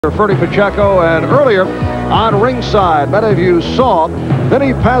Ferdy Pacheco, and earlier on ringside, many of you saw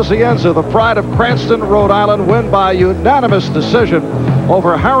Vinny Pazienza, the pride of Cranston, Rhode Island, win by unanimous decision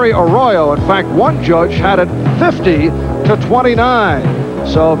over Harry Arroyo. In fact, one judge had it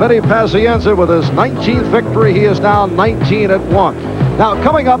 50-29. So Vinny Pazienza with his 19th victory, he is now 19-1. Now,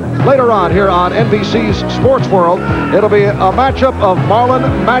 coming up later on here on NBC's Sports World, it'll be a matchup of Marlon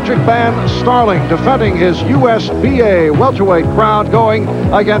Magic Man Starling defending his USBA welterweight crown, going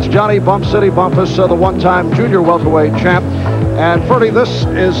against Johnny Bump City Bumphus, the one-time junior welterweight champ. And Ferdy, this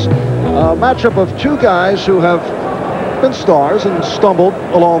is a matchup of two guys who have been stars and stumbled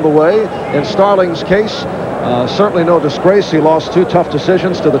along the way. In Starling's case, certainly no disgrace. He lost two tough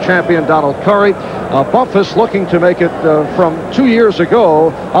decisions to the champion Donald Curry. Bumphus looking to make it from 2 years ago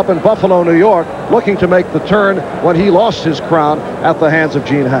up in Buffalo, New York, looking to make the turn when he lost his crown at the hands of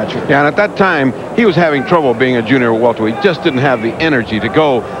Gene Hatcher. Yeah, and at that time, he was having trouble being a junior welterweight. He just didn't have the energy to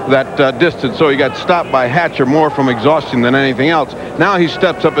go that distance, so he got stopped by Hatcher more from exhaustion than anything else. Now he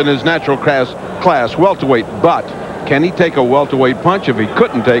steps up in his natural class welterweight, but can he take a welterweight punch if he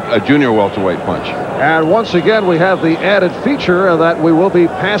couldn't take a junior welterweight punch? And once again, we have the added feature that we will be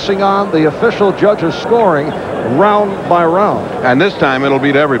passing on the official judges' scoring round by round. And this time it'll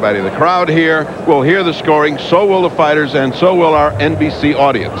be to everybody. The crowd here will hear the scoring, so will the fighters, and so will our NBC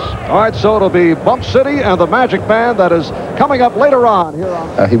audience. All right, so it'll be Bump City and the Magic Man. That is coming up later on here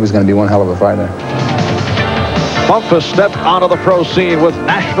on. He was going to be one hell of a fighter. Bumphus stepped onto the pro scene with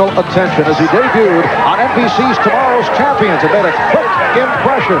national attention as he debuted on NBC's Tomorrow's Champions. It made a quick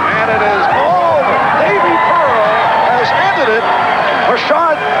impression. And it is over. Davey Pearl has ended it.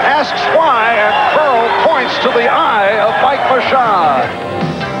 Machad asks why, and Pearl points to the eye of Mike Machad.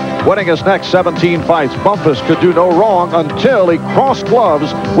 Winning his next 17 fights, Bumphus could do no wrong until he crossed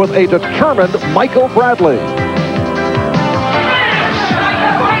gloves with a determined Michael Bradley.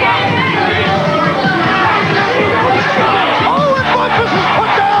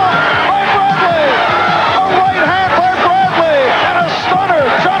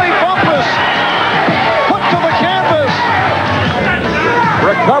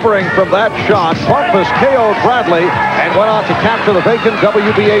 Recovering from that shot, Bumphus KO'd Bradley and went on to capture the vacant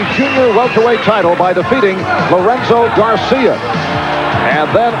WBA junior welterweight title by defeating Lorenzo Garcia. And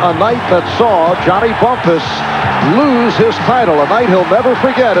then a night that saw Johnny Bumphus lose his title, a night he'll never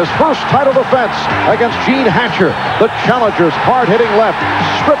forget, his first title defense against Gene Hatcher, the challenger's hard-hitting left,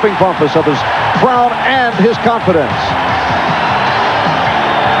 stripping Bumphus of his crown and his confidence.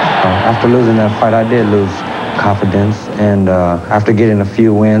 After losing that fight, I did lose confidence, and after getting a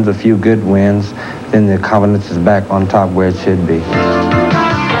few wins, a few good wins, then the confidence is back on top where it should be.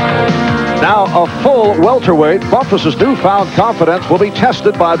 Now a full welterweight, Bumphus's newfound confidence will be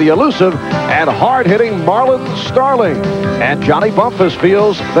tested by the elusive and hard-hitting Marlon Starling, and Johnny Bumphus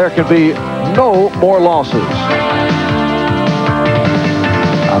feels there can be no more losses.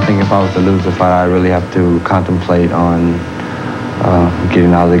 I think if I was to lose the fight, I really have to contemplate on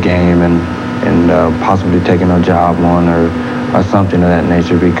getting out of the game and possibly taking a job on or something of that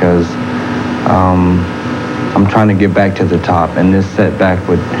nature, because I'm trying to get back to the top, and this setback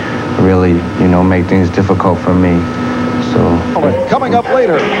would really, make things difficult for me. So coming up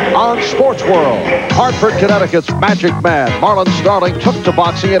later on Sports World, Hartford, Connecticut's Magic Man Marlon Starling took to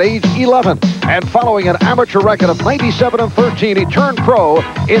boxing at age 11, and following an amateur record of 97-13, he turned pro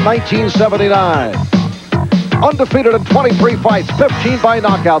in 1979. Undefeated in 23 fights, 15 by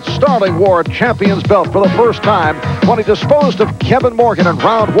knockout, Starling wore a champion's belt for the first time when he disposed of Kevin Morgan in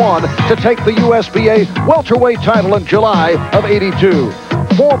round 1 to take the USBA welterweight title in July of '82.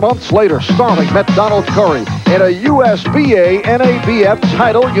 4 months later, Starling met Donald Curry in a USBA NABF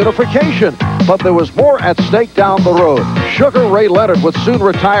title unification. But there was more at stake down the road. Sugar Ray Leonard would soon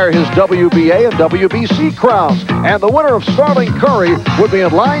retire his WBA and WBC crowns, and the winner of Starling Curry would be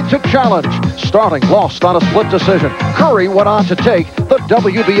in line to challenge. Starling lost on a split decision. Curry went on to take the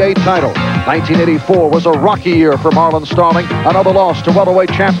WBA title. 1984 was a rocky year for Marlon Starling. Another loss to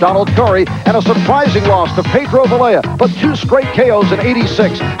welterweight champ Donald Curry, and a surprising loss to Pedro Valleja. But 2 straight KOs in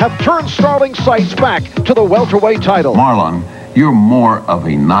 '86 have turned Starling's sights back to the welterweight title. Marlon, you're more of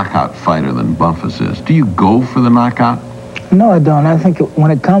a knockout fighter than Bumphus is. Do you go for the knockout? No, I don't. I think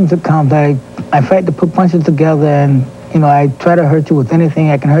when it comes, it comes. I fight to put punches together, and, I try to hurt you with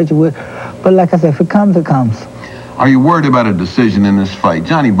anything I can hurt you with. But like I said, if it comes, it comes. Are you worried about a decision in this fight?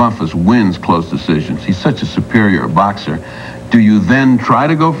 Johnny Bumphus wins close decisions. He's such a superior boxer. Do you then try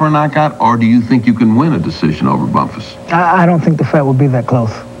to go for a knockout, or do you think you can win a decision over Bumphus? I don't think the fight will be that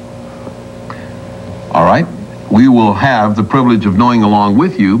close. All right. We will have the privilege of knowing along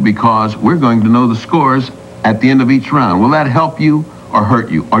with you, because we're going to know the scores at the end of each round. Will that help you or hurt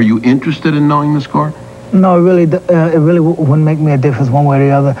you? Are you interested in knowing the score? No, it really wouldn't make me a difference one way or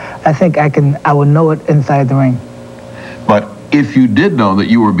the other. I think I would know it inside the ring. But if you did know that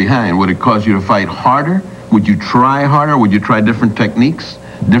you were behind, would it cause you to fight harder? Would you try harder? Would you try different techniques,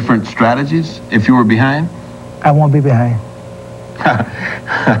 different strategies if you were behind? I won't be behind.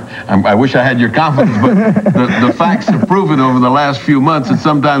 I wish I had your confidence, but the facts have proven over the last few months that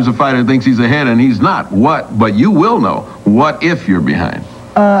sometimes a fighter thinks he's ahead and he's not. But you will know. What if you're behind?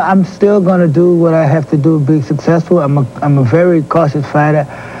 I'm still going to do what I have to do to be successful. I'm a very cautious fighter.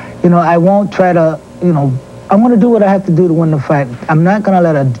 You know, I won't try to, I'm going to do what I have to do to win the fight. I'm not going to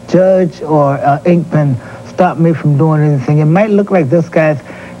let a judge or an ink pen stop me from doing anything. It might look like this guy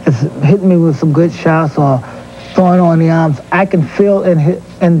is hitting me with some good shots or throwing on the arms. I can feel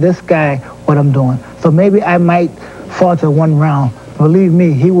in this guy what I'm doing. So maybe I might falter one round. Believe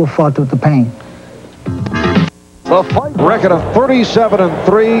me, he will falter with the pain. The fight record of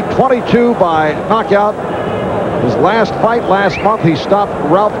 37-3, 22 by knockout. His last fight last month, he stopped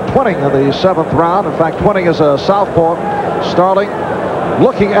Ralph Twinning in the 7th round. In fact, Twinning is a southpaw. Starling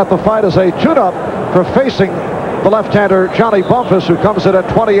looking at the fight as a tune-up for facing the left-hander Johnny Bumphus, who comes in at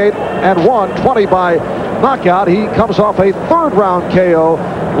 28-1, 20 by knockout. He comes off a 3rd round KO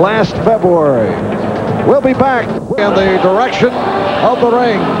last February. We'll be back in the direction of the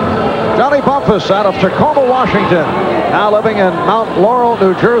ring. Johnny Bumphus out of Tacoma, Washington, now living in Mount Laurel,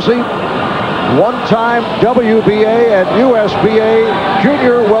 New Jersey. One-time WBA and USBA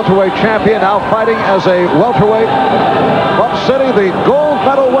junior welterweight champion, now fighting as a welterweight. Bump City, the gold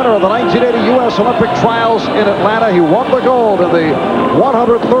medal winner of the 1980 U.S. Olympic trials in Atlanta. He won the gold in the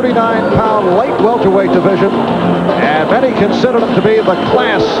 139-pound light welterweight division, and many consider him to be the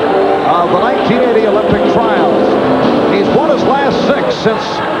class of the 1980 Olympic trials. He's won his last 6 since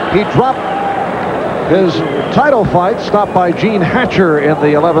he dropped his title fight, stopped by Gene Hatcher in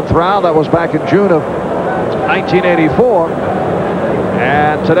the 11th round. That was back in June of 1984.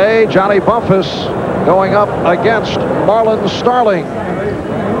 And today, Johnny Bumphus going up against Marlon Starling.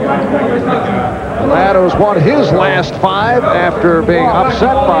 The man who's won his last 5 after being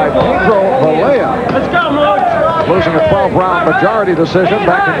upset by Pedro Valleja. Let's go, Mark. Losing a 12-round majority decision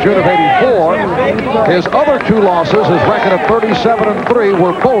back in June of '84. His other 2 losses, his record of 37-3,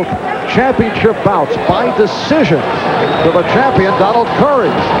 were both championship bouts by decision to the champion, Donald Curry,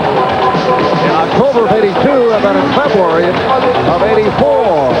 in October of '82 and then in February of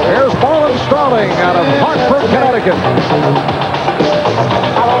 '84. Here's Marlon Starling out of Hartford, Connecticut.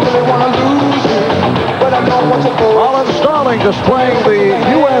 Marlon Starling displaying the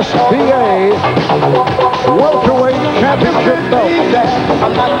USBA welterweight championship belt.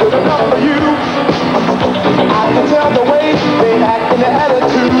 I'm not good enough for you. I can tell the way they act and their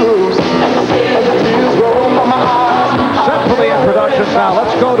attitudes. And the tears roll from my eyes. Set for the introduction now.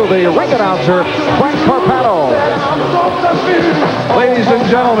 Let's go to the ring announcer, Frank Carpano. Ladies and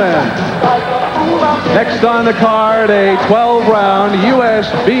gentlemen, next on the card, a 12-round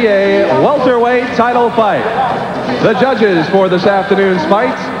USBA welterweight title fight. The judges for this afternoon's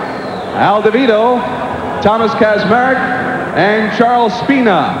fight, Al DeVito, Thomas Kazmarek, and Charles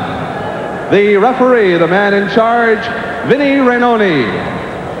Spina. The referee, the man in charge, Vinny Rainoni.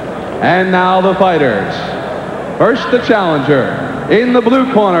 And now the fighters. First, the challenger in the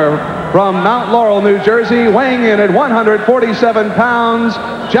blue corner from Mount Laurel, New Jersey, weighing in at 147 pounds,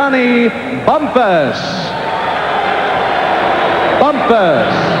 Johnny Bumphus.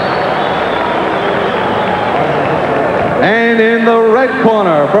 And in the red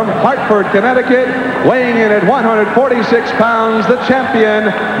corner from Hartford, Connecticut, weighing in at 146 pounds, the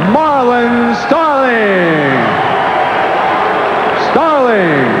champion, Marlon Starling.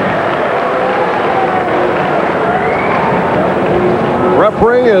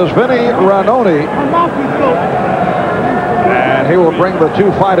 Referee is Vinny Rainoni. And he will bring the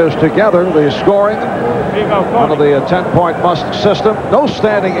 2 fighters together. The scoring under the 10-point must system. No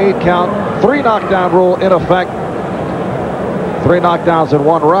standing 8 count. 3 knockdown rule in effect. 3 knockdowns in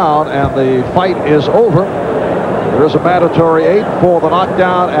 1 round, and the fight is over. There is a mandatory 8 for the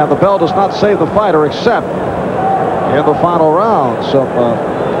knockdown, and the bell does not save the fighter except in the final round. Some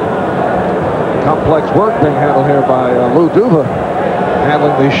complex work being handled here by Lou Duva,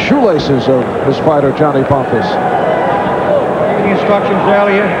 handling the shoelaces of his fighter, Johnny Bumphus. The instructions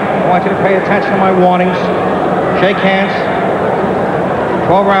earlier. I want you to pay attention to my warnings. Shake hands.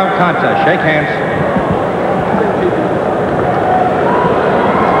 12-round contest. Shake hands.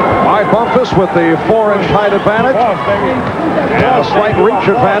 Bumphus with the 4-inch height advantage and a slight reach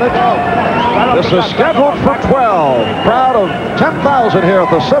advantage. This is scheduled for 12. Crowd of 10,000 here at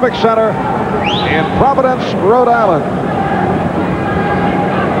the Civic Center in Providence, Rhode Island.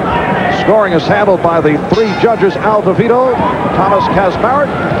 Scoring is handled by the three judges, Al DeVito, Thomas Kazmarek,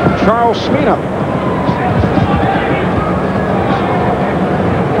 and Charles Smino.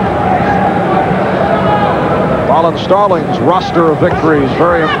 Marlon Starling's roster of victories,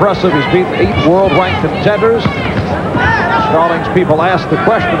 very impressive. He's beaten 8 world-ranked contenders. Starling's people asked the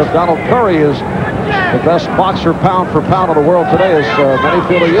question if Donald Curry is the best boxer pound for pound in the world today, as many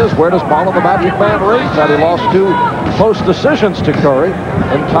feel he is. Where does Marlon the Magic Man rank? That he lost 2 close decisions to Curry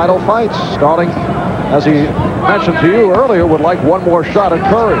in title fights. Starling, as he mentioned to you earlier, would like one more shot at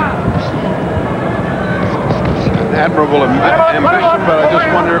Curry. Admirable ambition, but I just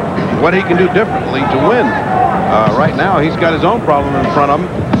wonder what he can do differently to win. Right now, he's got his own problem in front of him.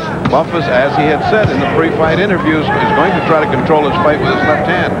 Bumphus, as he had said in the pre-fight interviews, is going to try to control his fight with his left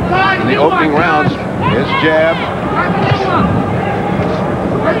hand. In the opening rounds, his jab.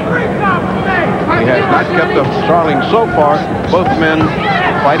 He has not kept up Starling so far. Both men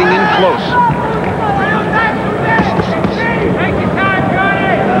fighting in close.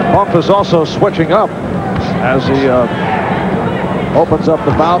 Bumphus also switching up as he opens up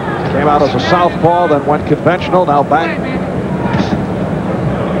the bout. Came out as a southpaw, then went conventional, now back.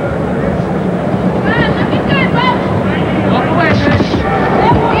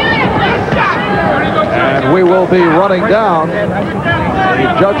 And we will be running down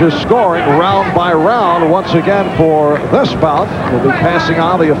the judges' scoring round by round once again for this bout. We'll be passing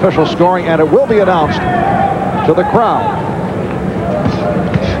on the official scoring, and it will be announced to the crowd.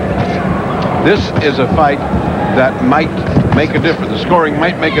 This is a fight that might make a difference. The scoring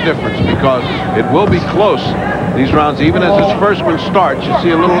might make a difference because it will be close. These rounds, even as this first one starts, you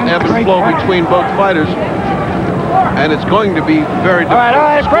see a little ebb and flow between both fighters. And it's going to be very difficult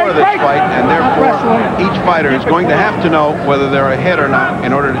to score this fight, and therefore each fighter is going to have to know whether they're ahead or not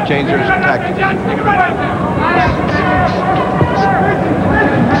in order to change their tactics.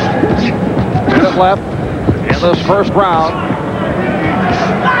 Minute left in this first round.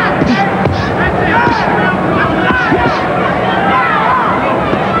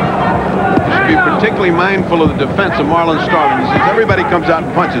 Be particularly mindful of the defense of Marlon Starling. He says everybody comes out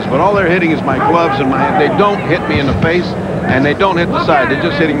and punches, but all they're hitting is my gloves and my. They don't hit me in the face, and they don't hit the side. They're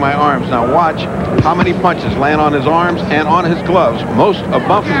just hitting my arms. Now watch how many punches land on his arms and on his gloves. Most of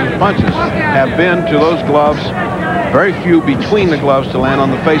Bumphus' punches have been to those gloves. Very few between the gloves to land on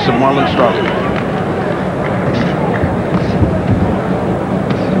the face of Marlon Starling.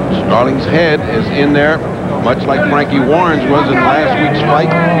 Starling's head is in there, much like Frankie Warren's was in last week's fight.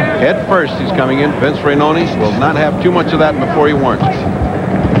 Head first, he's coming in. Vince Rainoni will not have too much of that before he warns.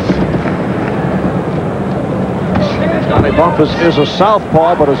 Johnny Bumphus is a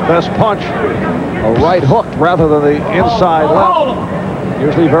southpaw, but his best punch, a right hook rather than the inside left.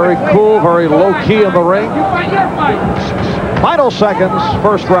 Usually very cool, very low-key in the ring. Final seconds,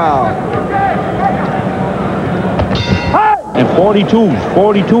 first round. And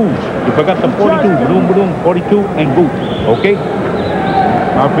 42s. You forgot the 42. Boom, boom, 42 and boot. Okay?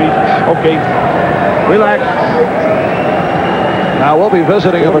 Okay. Relax. Now, we'll be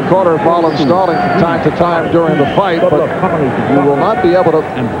visiting in the corner of Marlon Starling from time to time during the fight, but you will not be able to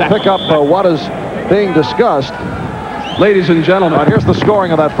pick up what is being discussed. Ladies and gentlemen, here's the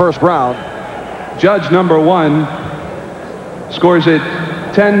scoring of that first round. Judge number 1 scores it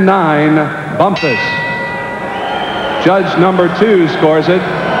 10-9 Bumphus. Judge number 2 scores it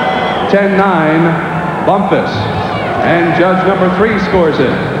 10-9 Bumphus. And judge number 3 scores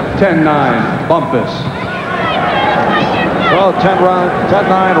it 10-9 Bumphus. Well,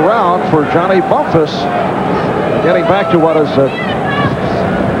 10-9 round for Johnny Bumphus. Getting back to what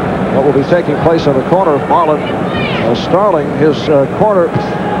will be taking place in the corner of Marlon Starling. His corner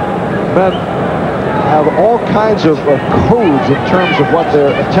men have all kinds of codes in terms of what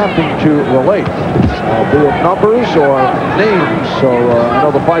they're attempting to relate, be it numbers or names. So I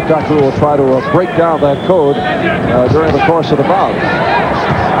know the fight doctor will try to break down that code during the course of the bout.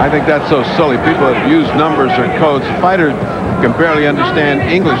 I think that's so silly. People that use numbers or codes. The fighter can barely understand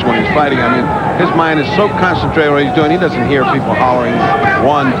English when he's fighting. I mean, his mind is so concentrated on what he's doing, he doesn't hear people hollering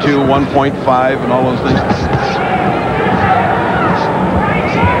 1, 2, 1.5 and all those things.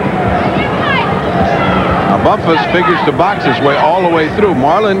 Bumphus figures to box his way all the way through.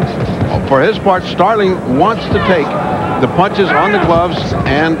 Marlon, for his part, Starling wants to take the punches on the gloves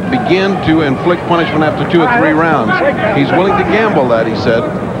and begin to inflict punishment after 2 or 3 rounds. He's willing to gamble that, he said.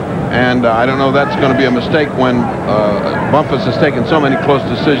 And I don't know that's going to be a mistake when Bumphus has taken so many close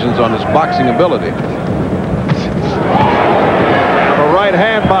decisions on his boxing ability. The right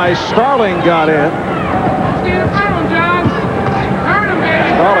hand by Starling got in.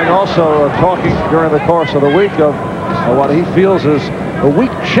 Starling also talking during the course of the week of what he feels is the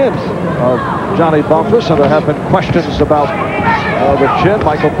weak chin of Johnny Bumphus, and there have been questions about the chin.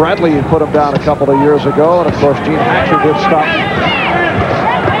 Michael Bradley put him down a couple of years ago, and of course Gene Hatcher did stop.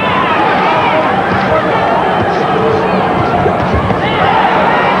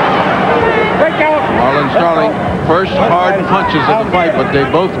 Marlon Starling, first hard punches of the fight, but they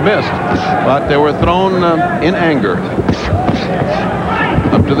both missed. But they were thrown in anger.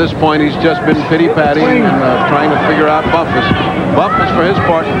 Up to this point, he's just been pity-patting and trying to figure out Bumphus. Bumphus, for his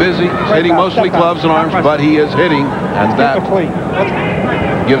part, busy. He's hitting mostly gloves and arms, but he is hitting, and that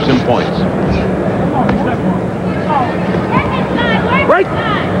gives him points. Right.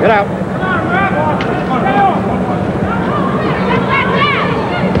 Get out.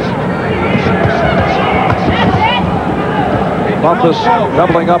 Bumphus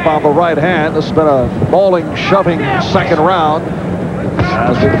doubling up on the right hand. This has been a bowling, shoving second round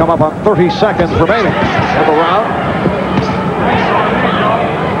as we come up on 30 seconds remaining in the round.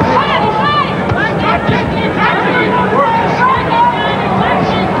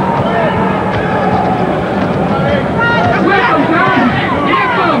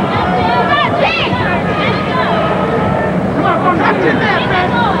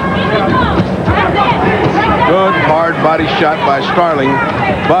 Good hard body shot by Starling,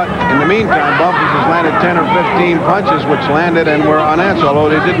 but in the meantime Bumphus has landed 10 or 15 punches which landed and were unanswered, although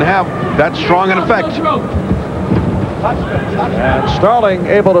they didn't have that strong an effect. And Starling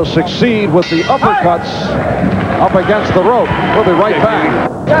able to succeed with the uppercuts up against the rope. We'll be right back.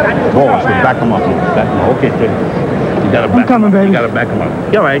 Boss, back him up. Okay, you gotta back him up. You gotta back him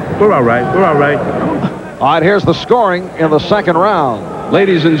up. You're all right. We're all right. We're all right. All right, here's the scoring in the second round.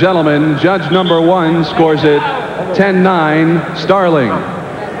 Ladies and gentlemen, judge number 1 scores it 10-9 Starling.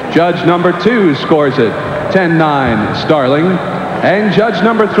 Judge number 2 scores it 10-9 Starling. And judge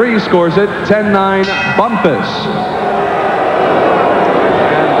number 3 scores it 10-9 Bumphus.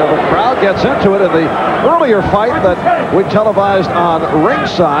 And the crowd gets into it in the earlier fight that we televised on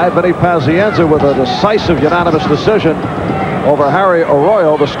ringside. Benny Pazienza with a decisive unanimous decision over Harry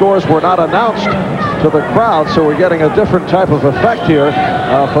Arroyo. The scores were not announced to the crowd, so we're getting a different type of effect here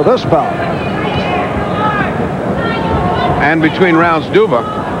for this bout. And between rounds, Duva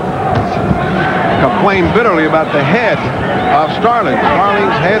complained bitterly about the head of Starling.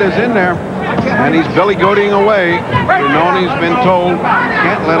 Starling's head is in there, and he's belly-goating away. Brunoni's been told,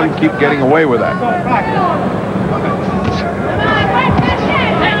 can't let him keep getting away with that.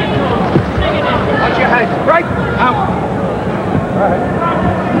 Watch your head. Right. Out.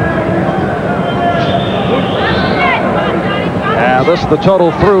 And this is the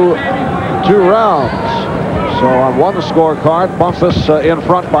total through 2 rounds. So on one scorecard, Bumphus in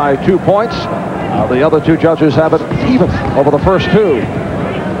front by 2 points. The other 2 judges have it even over the first 2.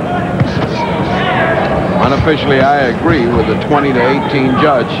 Unofficially, I agree with the 20-18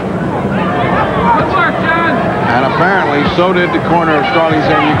 judge. And apparently, so did the corner of Starling,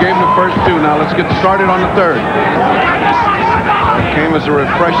 saying, you gave him the first 2, now let's get started on the third. It came as a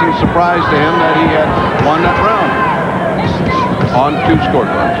refreshing surprise to him that he had won that round on 2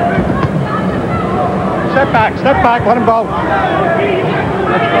 scorecards. Step back, let him go.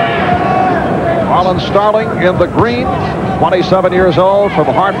 Marlon Starling in the green, 27 years old, from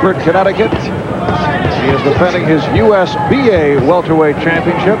Hartford, Connecticut. He is defending his USBA welterweight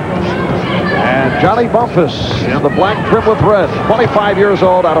championship. And Johnny Bumphus in the black trim with red, 25 years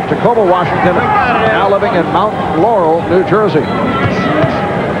old, out of Tacoma, Washington, now living in Mount Laurel, New Jersey.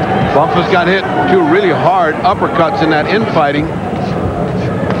 Bumphus got hit 2 really hard uppercuts in that infighting.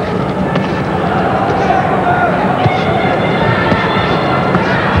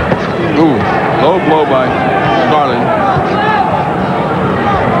 Ooh, low blow by Starling.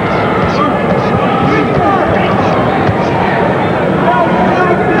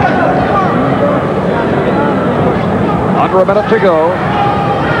 Under a minute to go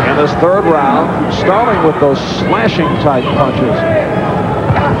in this third round. Starling with those slashing type punches.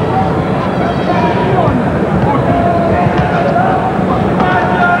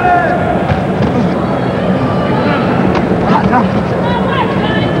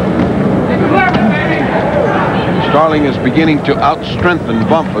 Starling is beginning to outstrengthen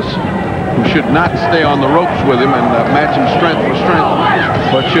Bumphus, who should not stay on the ropes with him and match him strength for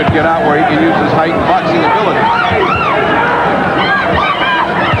strength, but should get out where he can use his height and boxing ability.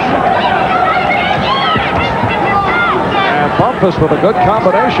 And Bumphus with a good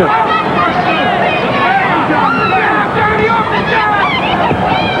combination.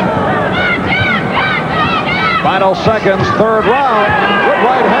 Final seconds, third round. Good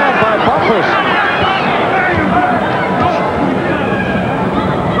right hand by Bumphus.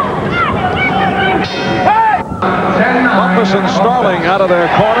 Bumphus Bumphus and Starling out of their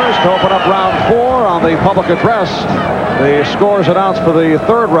corners to open up round 4 on the public address. The scores announced for the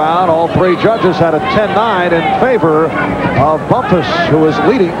third round. All three judges had a 10-9 in favor of Bumphus, who is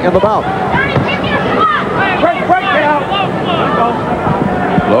leading in the bout.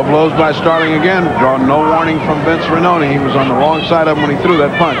 Low blows by Starling again. Drawing no warning from Vince Renoni. He was on the wrong side of him when he threw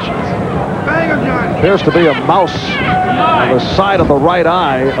that punch. Appears to be a mouse on the side of the right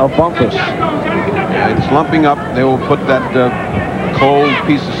eye of Bumphus. Yeah, it's lumping up. They will put that cold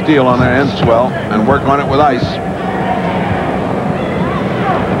piece of steel on their end swell and work on it with ice.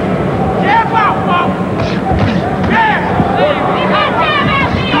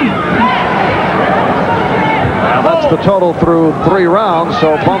 And that's the total through 3 rounds.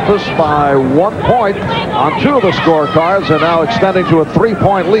 So Bumphus by 1 point on 2 of the scorecards, and now extending to a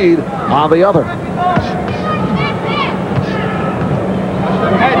 3-point lead on the other.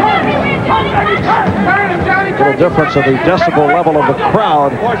 The difference in the decibel level of the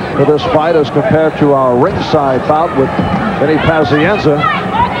crowd for this fight as compared to our ringside bout with Vinny Pazienza,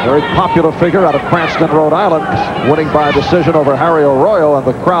 very popular figure out of Cranston, Rhode Island, winning by decision over Harry Arroyo, and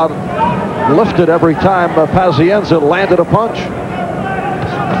the crowd lifted every time Pazienza landed a punch.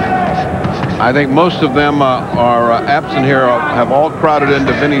 I think most of them are absent here, have all crowded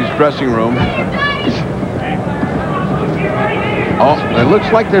into Vinny's dressing room. Oh, it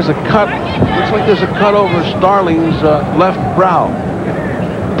looks like there's a cut. Looks like there's a cut over Starling's left brow.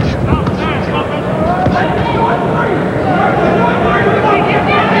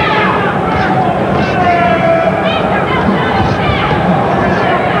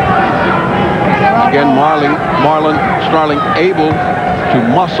 Again, Marlon Starling able to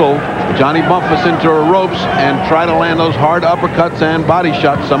muscle Johnny Bumphus into the ropes and try to land those hard uppercuts and body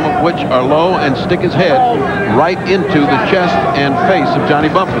shots, some of which are low, and stick his head right into the chest and face of Johnny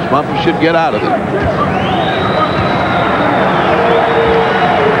Bumphus. Bumphus should get out of it.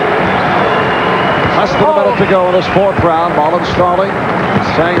 Less than a minute to go in this 4th round. Marlon Starling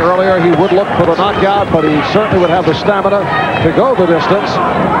saying earlier he would look for the knockout, but he certainly would have the stamina to go the distance.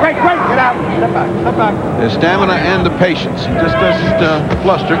 Great, get out. Step back, step back. The stamina and the patience. He just doesn't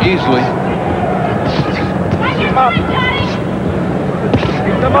fluster easily. Keep them up.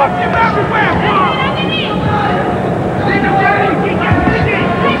 Keep them up.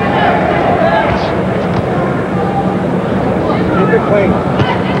 Keep it clean.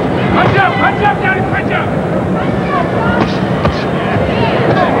 Punch up, Johnny, punch up.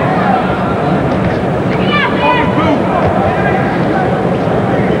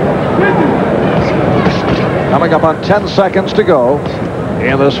 Coming up on 10 seconds to go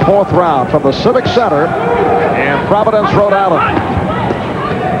in this 4th round from the Civic Center in Providence, Rhode Island.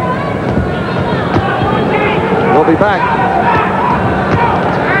 We'll be back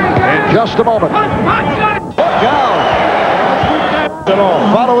in just a moment.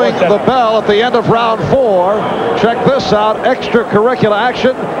 Following the bell at the end of round 4, check this out, extracurricular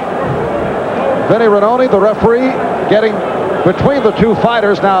action. Vinny Renoni, the referee, getting between the 2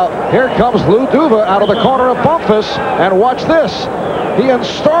 fighters. Now, here comes Lou Duva out of the corner of Bumphus, and watch this. He and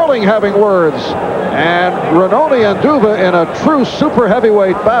Starling having words, and Renoni and Duva in a true super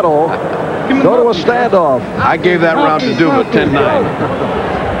heavyweight battle go to a standoff. I gave that round to Duva, 10-9.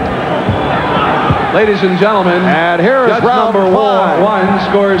 Ladies and gentlemen, and here is judge round number 1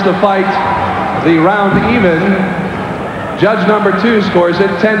 scores the fight, the round even. Judge number 2 scores it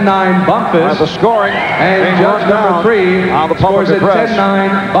 10-9 Bumphus. The scoring. And judge number 3 on the scores it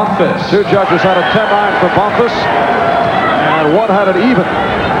 10-9 Bumphus. 2 judges had a 10-9 for Bumphus, and 1 had it even.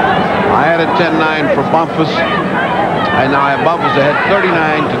 I had a 10-9 for Bumphus, and now I have Bumphus ahead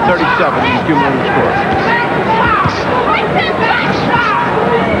 39-37 in cumulative score.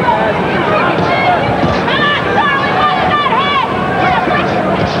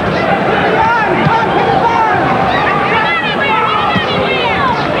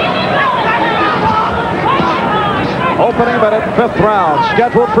 Opening minute, 5th round,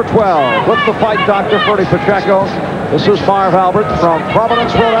 scheduled for 12. With the fight doctor, Ferdy Pacheco. This is Marv Albert from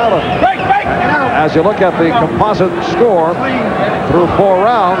Providence, Rhode Island. As you look at the composite score through 4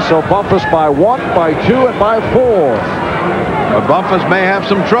 rounds, so Bumphus by 1, by 2, and by 4. But Bumphus may have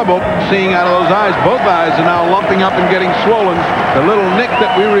some trouble seeing out of those eyes. Both eyes are now lumping up and getting swollen. The little nick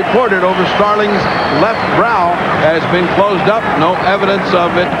that we reported over Starling's left brow has been closed up. No evidence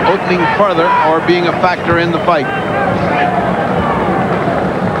of it opening further or being a factor in the fight.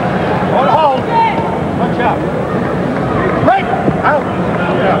 Hold. Punch out. Break. Out.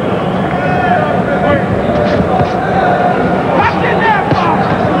 Yeah. Watch it there,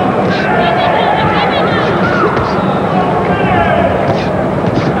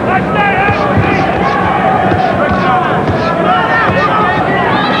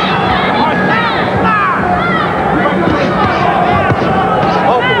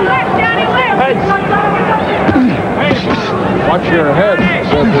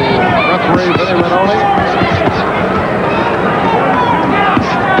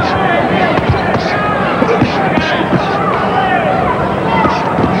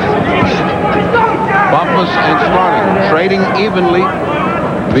 evenly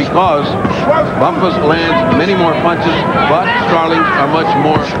because Bumphus lands many more punches, but Starling's are much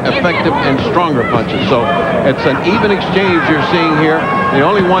more effective and stronger punches. So it's an even exchange you're seeing here. The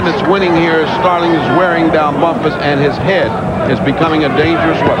only one that's winning here is Starling is wearing down Bumphus, and his head is becoming a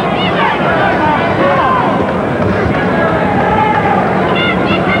dangerous weapon.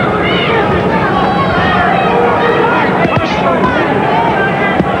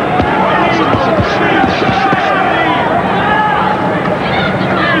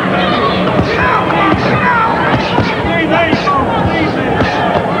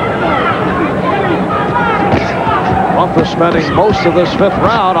 Bumphus spending most of this 5th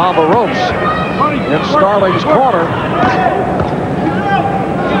round on the ropes in Starling's corner.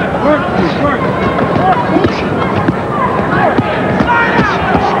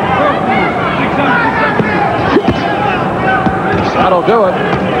 That'll do it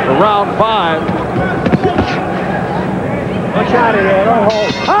for round 5. Watch out of here, don't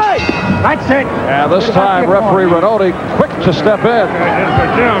hold. Hey! That's it! And this time, referee Renoni quick to step in.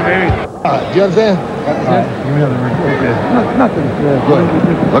 Good down, baby. Do you understand? Nothing.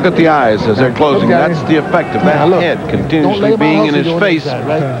 Good. Look at the eyes as they're closing. That's the effect of that head continuously being in his face.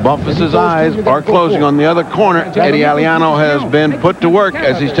 Bumphus's eyes are closing. On the other corner, Eddie Aliano has been put to work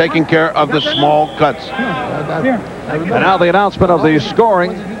as he's taking care of the small cuts. And now the announcement of the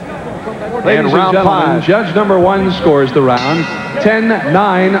scoring. Ladies and round gentlemen, 5. judge number 1 scores the round,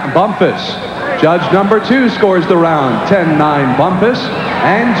 10-9 Bumphus. Judge number 2 scores the round, 10-9 Bumphus.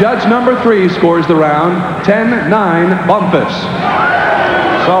 And judge number 3 scores the round, 10-9 Bumphus.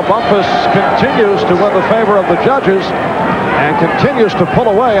 So Bumphus continues to win the favor of the judges and continues to pull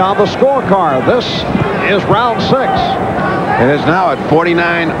away on the scorecard. This is round 6. It is now at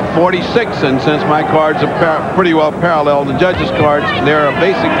 49-46, and since my cards are pretty well parallel, the judges' cards, they're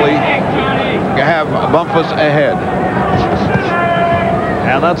basically have Bumphus ahead.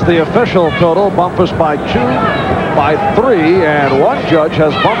 And that's the official total. Bumphus by 2, by 3, and one judge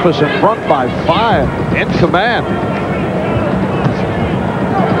has Bumphus in front by 5 in command.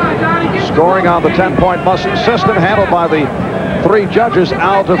 Scoring on the 10-point muscle system, handled by the 3 judges: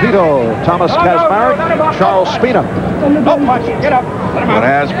 Al DeVito, Thomas Kazmarek, Charles Spina. What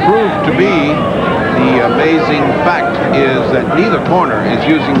has proved to be the amazing fact is that neither corner is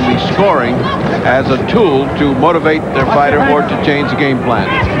using the scoring as a tool to motivate their fighter or to change the game plan.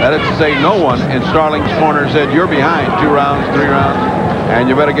 That is to say, no one in Starling's corner said, you're behind 2 rounds, 3 rounds, and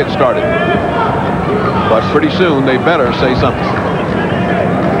you better get started. But pretty soon, they better say something.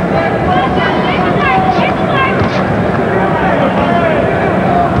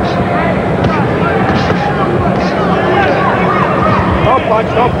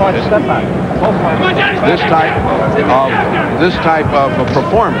 Don't punch, step back. This type of a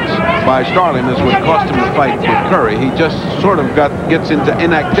performance by Starling is what cost him the fight with Curry. He just sort of gets into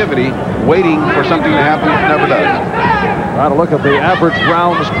inactivity, waiting for something to happen, it never does. Try to look at the average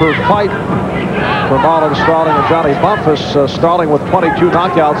rounds per fight for Marlon Starling and Johnny Bumphus. Starling with 22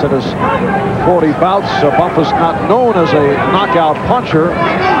 knockouts in his 40 bouts. Bumphus not known as a knockout puncher.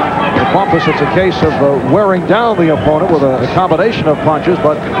 For Bumphus, it's a case of wearing down the opponent with a combination of punches,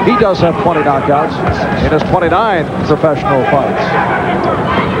 but he does have 20 knockouts in his 29 professional fights.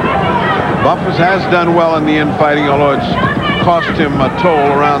 Bumphus has done well in the infighting, although it's cost him a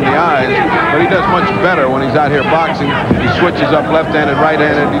toll around the eyes, but he does much better when he's out here boxing. He switches up left-handed,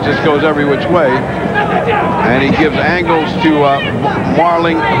 right-handed, he just goes every which way. And he gives angles to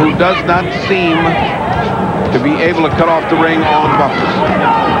Marling, who does not seem to be able to cut off the ring on Bumphus.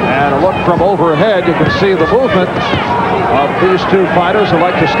 And a look from overhead, you can see the movement of these 2 fighters who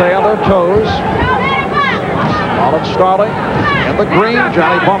like to stay on their toes. Marlon Starling in the green,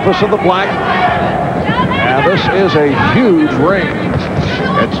 Johnny Bumphus in the black. And this is a huge ring.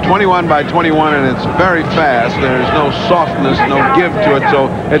 It's 21 by 21, and it's very fast. There's no softness, no give to it, so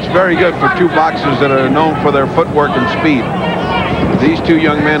it's very good for 2 boxers that are known for their footwork and speed. These 2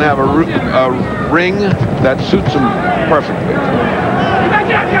 young men have a ring that suits them perfectly.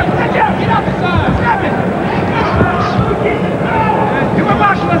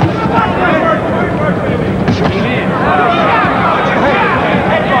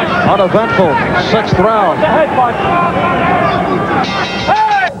 Uneventful 6th round.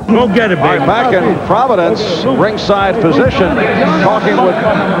 Go get it, baby. Back in Providence, ringside physician, talking with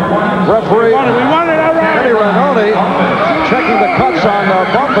referee Eddie Renoni, checking the cuts on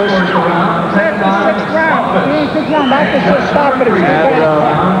Bumphus. And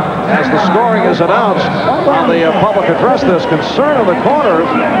as the scoring is announced on the public address, there's concern in the corner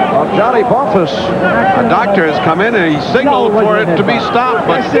of Johnny Bumphus. A doctor has come in and he signaled for it to be stopped,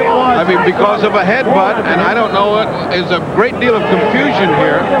 but I mean, because of a headbutt, and I don't know, there's a great deal of confusion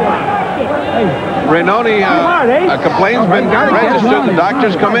here. Renoni, a complaint's been registered. The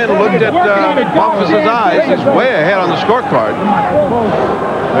doctors come in, looked at Bumphus's eyes. He's way ahead on the scorecard.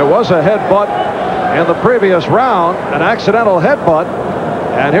 There was a headbutt in the previous round, an accidental headbutt.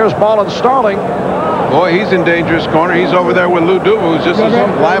 And here's Marlon Starling. Boy, he's in dangerous corner. He's over there with Lou Duva, who's just as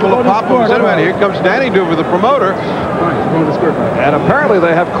liable to pop him as anybody. Here comes Danny Duva, the promoter. And apparently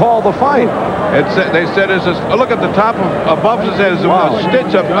they have called the fight. They said there's a look at the top of Bumphus. There's a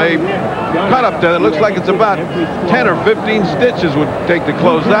stitch up, a cut up there that looks like it's about 10 or 15 stitches would take to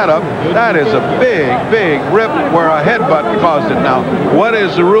close that up. That is a big, big rip where a headbutt caused it. Now, what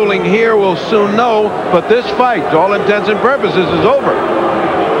is the ruling here? We'll soon know. But this fight, to all intents and purposes, is over.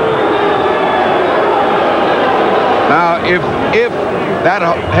 Now, if that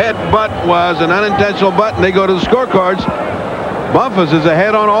headbutt was an unintentional butt and they go to the scorecards, Bumphus is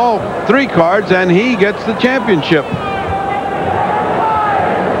ahead on all 3 cards, and he gets the championship.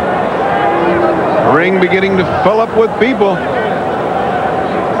 Ring beginning to fill up with people.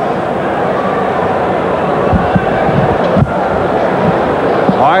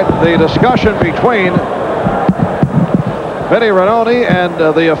 All right, the discussion between Vinny Renoni and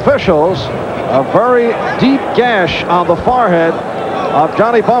the officials. A very deep gash on the forehead of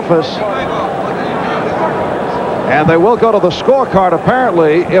Johnny Bumphus. And they will go to the scorecard,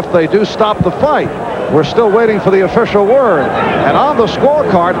 apparently, if they do stop the fight. We're still waiting for the official word. And on the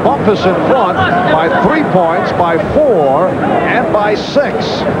scorecard, Bumphus in front by 3 points, by 4, and by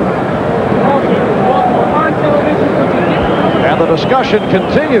 6. And the discussion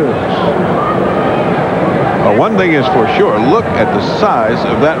continues. One thing is for sure, look at the size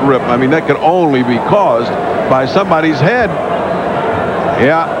of that rip. I mean, that could only be caused by somebody's head.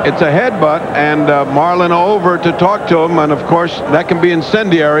 Yeah, it's a headbutt, and Marlon over to talk to him, and of course, that can be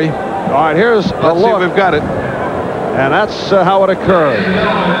incendiary. All right, here's a look. Let's see if we've got it. And that's how it occurred.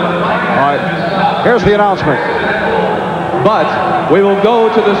 All right, here's the announcement. But we will go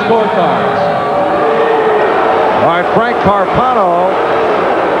to the scorecards. All right, Frank Carpano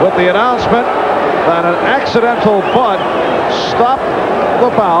with the announcement that an accidental butt stopped the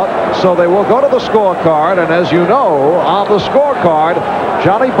bout, so they will go to the scorecard. And as you know, on the scorecard,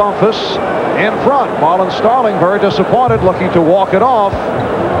 Johnny Bumphus in front. Marlon Starling very disappointed, looking to walk it off.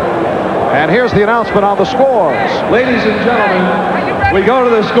 And here's the announcement on the scores. Ladies and gentlemen, we go to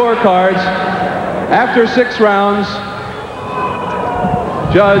the scorecards. After 6 rounds,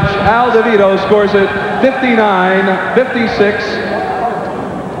 Judge Al DeVito scores it 59-56.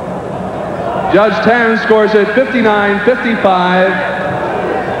 Judge Tan scores it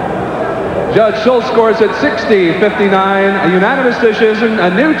 59-55. Judge Schultz scores it 60-59. A unanimous decision. A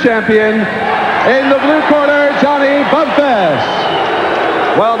new champion in the blue corner, Johnny Bumphus.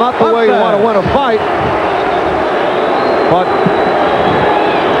 Well, not the way you want to win a fight, but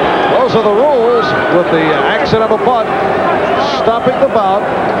those are the rules with the accidental butt stopping the bout.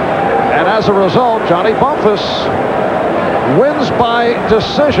 And as a result, Johnny Bumphus wins by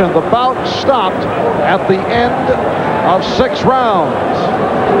decision. The bout stopped at the end of 6 rounds.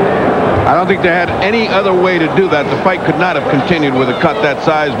 I don't think they had any other way to do that. The fight could not have continued with a cut that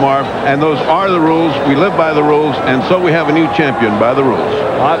size, Marv. And those are the rules. We live by the rules. And so we have a new champion by the rules.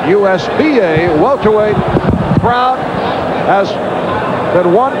 USBA welterweight crown has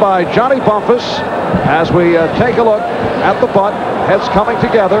been won by Johnny Bumphus. As we take a look at the butt, heads coming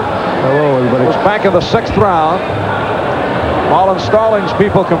together. Hello, everybody. It was back in the 6th round. Marlon Starling's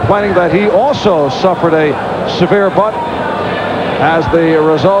people complaining that he also suffered a severe butt as the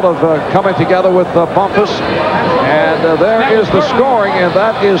result of coming together with Bumphus. And there is the scoring, and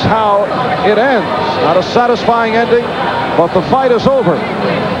that is how it ends. Not a satisfying ending, but the fight is over.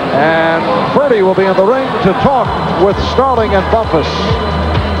 And Ferdy will be in the ring to talk with Starling and Bumphus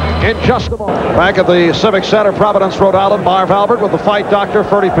in just a moment. Back at the Civic Center, Providence, Rhode Island, Marv Albert with the fight doctor,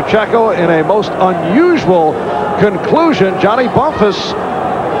 Ferdy Pacheco, in a most unusual conclusion. Johnny Bumphus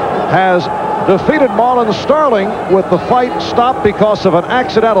has defeated Marlon Starling with the fight stopped because of an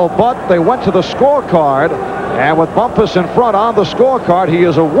accidental butt. They went to the scorecard, and with Bumphus in front on the scorecard, he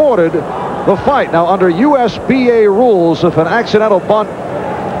is awarded the fight. Now, under USBA rules, if an accidental butt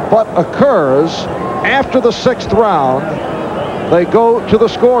occurs after the 6th round, they go to the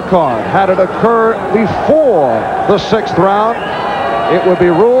scorecard. Had it occur before the 6th round, it would be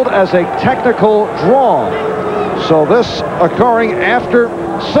ruled as a technical draw. So this occurring after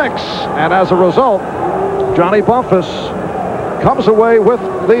 6, and as a result, Johnny Bumphus comes away with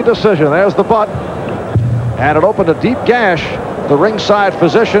the decision. There's the butt. And it opened a deep gash. The ringside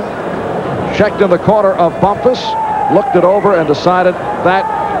physician checked in the corner of Bumphus, looked it over, and decided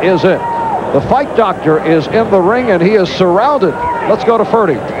that is it. The fight doctor is in the ring, and he is surrounded. Let's go to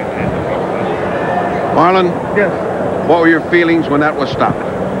Ferdy. Marlon? Yes. What were your feelings when that was stopped?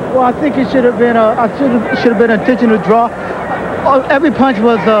 Well, I think it should have been an intentional draw. Every punch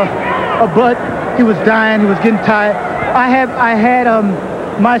was a butt. He was dying. He was getting tired. I had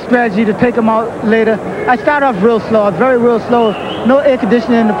my strategy to take him out later. I started off real slow. I was real slow. No air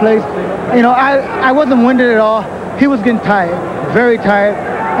conditioning in the place. You know, I wasn't winded at all. He was getting tired, very tired.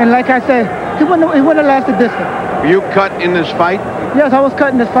 And like I said, he wouldn't have lasted distance. Were you cut in this fight? Yes, I was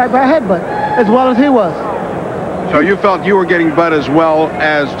cut in this fight by a headbutt, as well as he was. So you felt you were getting butt as well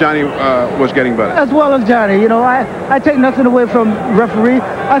as Johnny was getting butt? As well as Johnny. You know, I take nothing away from referee.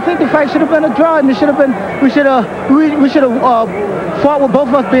 I think the fight should have been a draw, and it should have been. We should have fought with both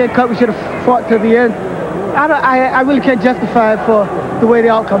of us being cut. We should have fought to the end. I really can't justify it for the way the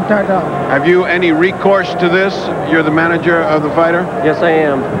outcome turned out. Have you any recourse to this? You're the manager of the fighter? Yes, I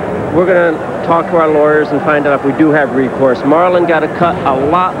am. We're going to talk to our lawyers and find out if we do have recourse. Marlon got a cut a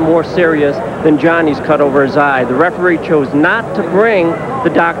lot more serious than Johnny's cut over his eye. The referee chose not to bring the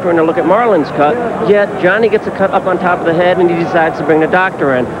doctor in to look at Marlon's cut, yet Johnny gets a cut up on top of the head and he decides to bring the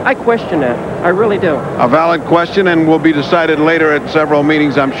doctor in. I question that. I really do. A valid question, and will be decided later at several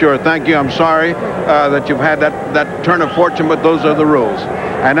meetings, I'm sure. Thank you. I'm sorry that you've had that turn of fortune, but those are the rules.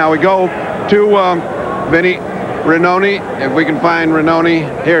 And now we go to Vinny Rinoni. If we can find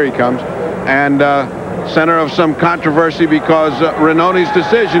Rinoni, here he comes. And center of some controversy because Rinoni's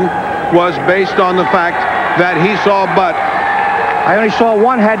decision was based on the fact that he saw butt. I only saw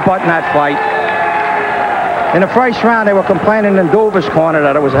one headbutt in that fight. In the first round, they were complaining in Dover's corner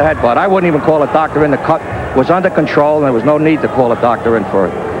that it was a headbutt. I wouldn't even call a doctor in. The cut was under control, and there was no need to call a doctor in for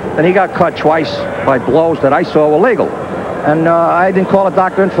it. Then he got cut twice by blows that I saw were legal. And I didn't call a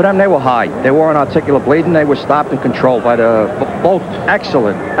doctor in for them. They were high. They weren't articulate bleeding. They were stopped and controlled by both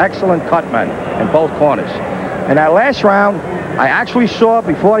excellent cut men in both corners. In that last round, I actually saw,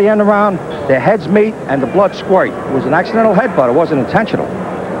 before the end of the round, their heads meet and the blood squirt. It was an accidental headbutt. It wasn't intentional.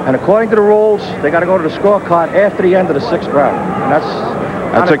 And according to the rules, they got to go to the scorecard after the end of the 6th round. And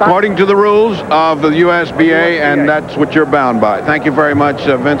that's according to the rules of the USBA, and that's what you're bound by. Thank you very much,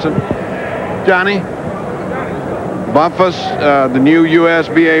 Vincent. Johnny? Bumphus, the new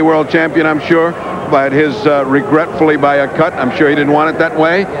USBA world champion, I'm sure, but his regretfully by a cut. I'm sure he didn't want it that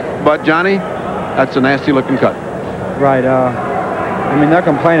way. But, Johnny, that's a nasty-looking cut. Right. I mean, they're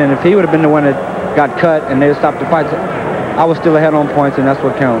complaining. If he would have been the one that got cut and they stopped the fight, I was still ahead on points, and that's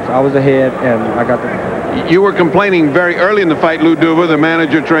what counts. I was ahead, and I got the... You were complaining very early in the fight, Lou Duva, the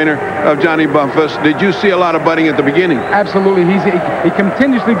manager-trainer of Johnny Bumphus. Did you see a lot of butting at the beginning? Absolutely. He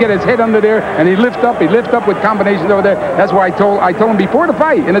continuously get his head under there, and he lift up with combinations over there. That's why I told him before the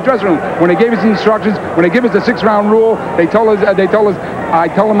fight in the dressing room, when they gave us the instructions, when they gave us the 6-round rule, I told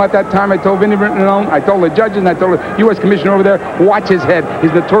him at that time, I told Vinny Rinoni, I told the judges, and I told the U.S. commissioner over there, watch his head.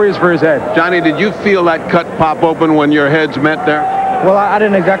 He's notorious for his head. Johnny, did you feel that cut pop open when your heads met there? Well, I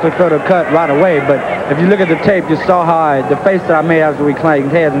didn't exactly feel the cut right away, but if you look at the tape, you saw how the face that I made after we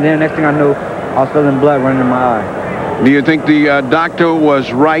claimed heads, and then the next thing I knew, I was feeling blood running in my eye. Do you think the doctor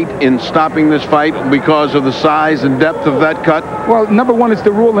was right in stopping this fight because of the size and depth of that cut? Well, number one is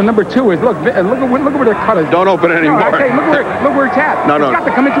the rule, and number two is look where the cut is. Don't open it anymore. No, okay, look where it's at. No. It's got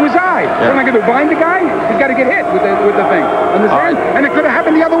to come into his eye. Yeah. So I'm not going to blind the guy. He's got to get hit with the thing. Understand? Right. And it could have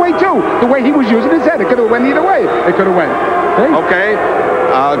happened the other way too. The way he was using his head, it could have went either way. It could have went. Okay.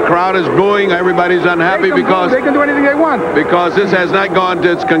 Crowd is booing. Everybody's unhappy because they can do anything they want. Because this has not gone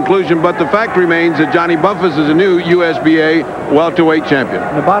to its conclusion. But the fact remains that Johnny Bumphus is a new USBA welterweight champion.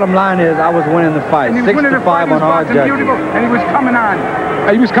 The bottom line is I was winning the fight. 6-5 on hard judgment. And he was coming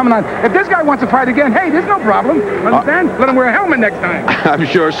on. If this guy wants to fight again, hey, there's no problem. Understand? Let him wear a helmet next time. I'm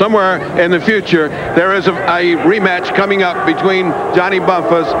sure somewhere in the future there is a rematch coming up between Johnny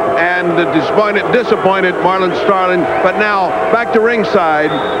Bumphus and the disappointed Marlon Starling. But now back to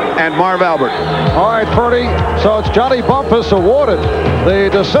ringside and Marv Albert. All right, Ferdy. So it's Johnny Bumphus awarded the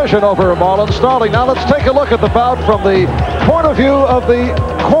decision over Marlon Starling. Now let's take a look at the bout from the point of view of the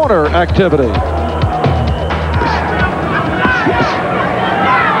corner activity.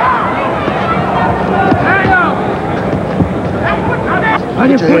 How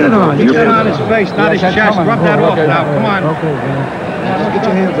do you put it on? You put it on his face, not his chest. Rub that off now. Come on. Okay, just get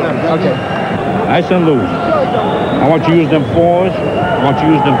your hands up. Okay. Nice and loose. I want you to use them 4s. I want you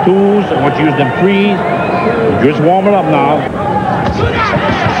to use them 2s. I want you to use them 3s. Just warm it up now.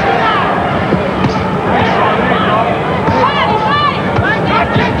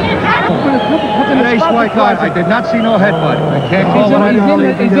 face, white guy. I did not see no headbutt. I can't call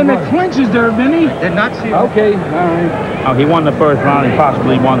it. He's in the clinches there, Vinny. Did not see. Okay, all right. Oh, he won the first round. He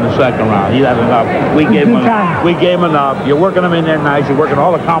possibly won the second round. He had enough. We gave him enough. You're working him in there nice. You're working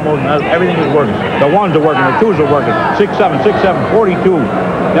all the combos. And everything is working. The ones are working. The twos are working. 6'7", 6'7", 42. You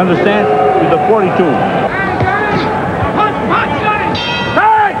understand? He's a 42.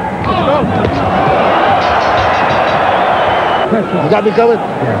 You got me covered?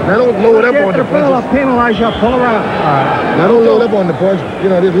 Now don't load up on the punches. Penalize you, pull around. Now don't load up on the punch. You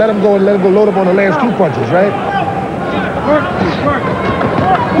know, just let him go and let him go load up on the last 2 punches, right?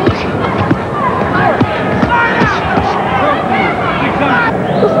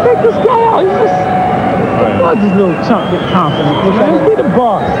 Let's take this guy out. He's just... Why this little chunk get confident? Let's be the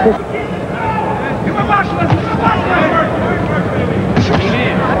boss.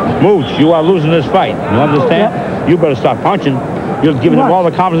 Mooch, you are losing this fight. You understand? Yeah. You better stop punching. You're giving him all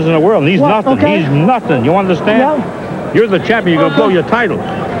the confidence in the world, and he's nothing. Okay. He's nothing. You understand? Yeah. You're the champion. You're going to blow your title.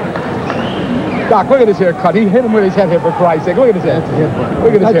 Doc, look at his haircut. He hit him with his head here, for Christ's sake. Look at his hair.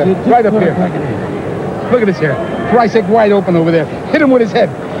 Look at his hair. Right up here. Look at his hair. For Christ's sake, wide open over there. Hit him with his head.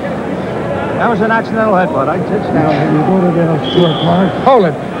 That was an accidental headbutt. I touched down. You go to the short mark. Hold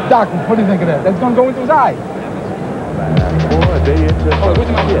it. Doc, what do you think of that? That's going to go into his eye.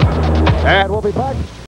 And we'll be back.